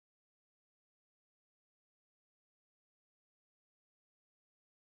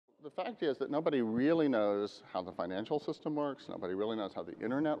the fact is that nobody really knows how the financial system works. Nobody really knows how the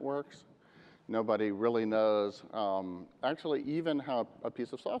internet works. Nobody really knows actually even how a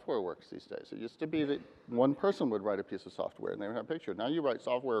piece of software works these days. It used to be that one person would write a piece of software and they would have a picture. Now you write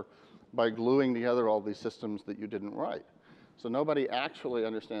software by gluing together all these systems that you didn't write. So nobody actually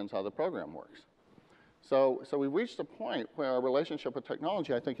understands how the program works. So we've reached a point where our relationship with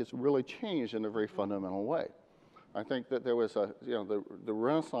technology, I think, has really changed in a very fundamental way. I think that there was the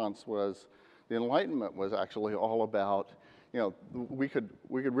Renaissance was, the Enlightenment was actually all about, we could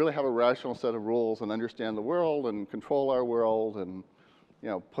really have a rational set of rules and understand the world and control our world and,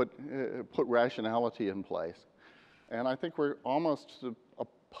 put rationality in place. And I think we're almost to a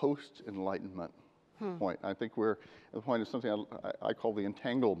post-Enlightenment point. I think we're at the point of something I call the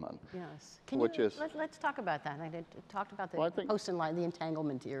entanglement. Yes. Let's talk about that. I talked about the post-Enlightenment, the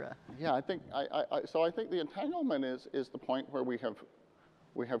Entanglement Era. Yeah, I think the entanglement is the point where we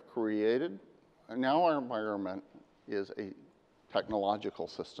have created, now our environment is a technological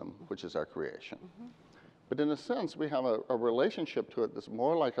system, which is our creation. But in a sense, we have a relationship to it that's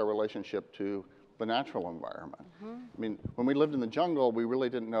more like a relationship to the natural environment. I mean, when we lived in the jungle, we really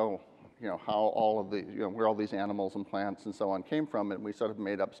didn't know how all of the, where all these animals and plants and so on came from, and we sort of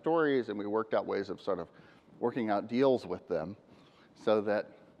made up stories and we worked out ways of sort of working out deals with them so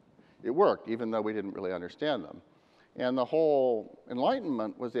that it worked, even though we didn't really understand them. And the whole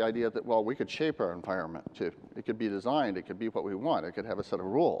Enlightenment was the idea that, well, we could shape our environment too. It could be designed, it could be what we want, it could have a set of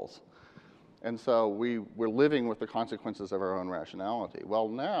rules. And so we're living with the consequences of our own rationality. Well,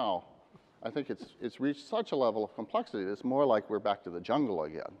 now, I think it's reached such a level of complexity that it's more like we're back to the jungle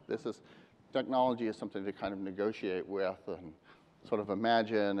again. Technology is something to kind of negotiate with and sort of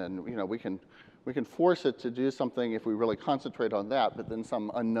imagine, and we can force it to do something if we really concentrate on that, but then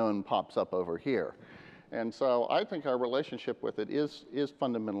some unknown pops up over here. And so I think our relationship with it is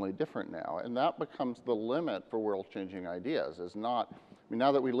fundamentally different now, and that becomes the limit for world-changing ideas. Now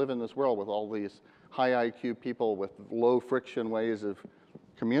that we live in this world with all these high IQ people with low friction ways of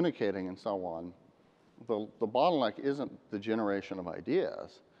communicating and so on, the bottleneck isn't the generation of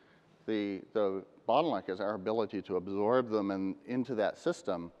ideas. The bottleneck is our ability to absorb them into that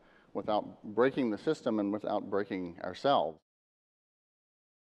system without breaking the system and without breaking ourselves.